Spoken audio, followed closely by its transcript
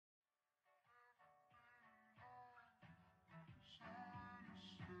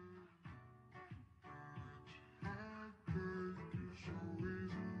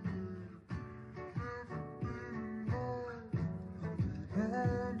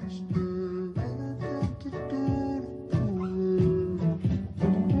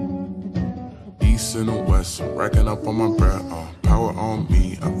East and the West, I'm racking up on my bread, power on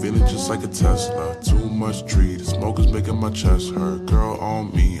me, I'm feeling just like a Tesla. Too much tree, the smoke is making my chest hurt. Girl on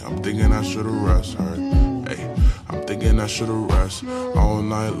me, I'm thinking I should've rest her. Hey, I'm thinking I should've rest. All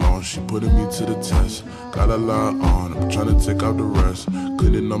night long, she putting me to the test. Got a lot on, I'm trying to take out the rest.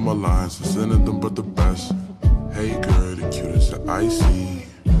 Couldn't know my lines, and sending them but the best. Hey girl, the cutest that I see.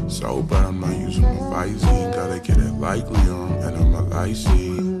 So bad I'm not using my Visine. Gotta get it like Leon and I'm a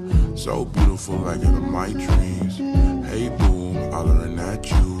Lycee. So beautiful like in my dreams. Hey boo, I'm hollering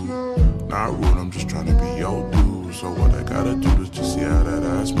at you. Not rude, I'm just trying to be your dude. So what I gotta do is just see how that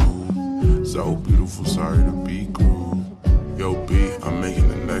ass move. So beautiful, sorry to be cruel. Yo B, I'm making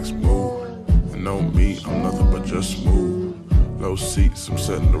the next move. And no me, I'm nothing but just smooth. Low seats, I'm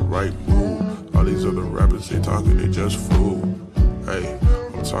setting the right mood. All these other rappers, they talking, they just fool. Hey,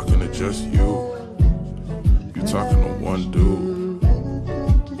 I'm talking to just you. You talking to one dude.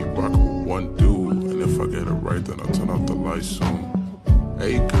 You rockin' with one dude. And if I get it right, then I'll turn off the lights soon.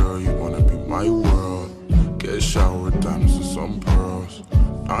 Hey girl, you wanna be my world. Get a shower with diamonds and some pearls.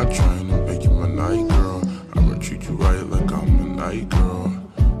 Not trying to make you my night girl. I'ma treat you right like I'm a night girl.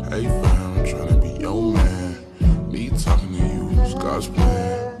 Hey fam, I'm trying to be your man. Me talking to you is God's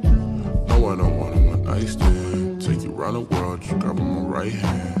plan. No, I don't want a one night stand. Take you around the world, just grab on my right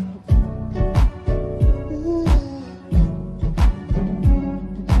hand.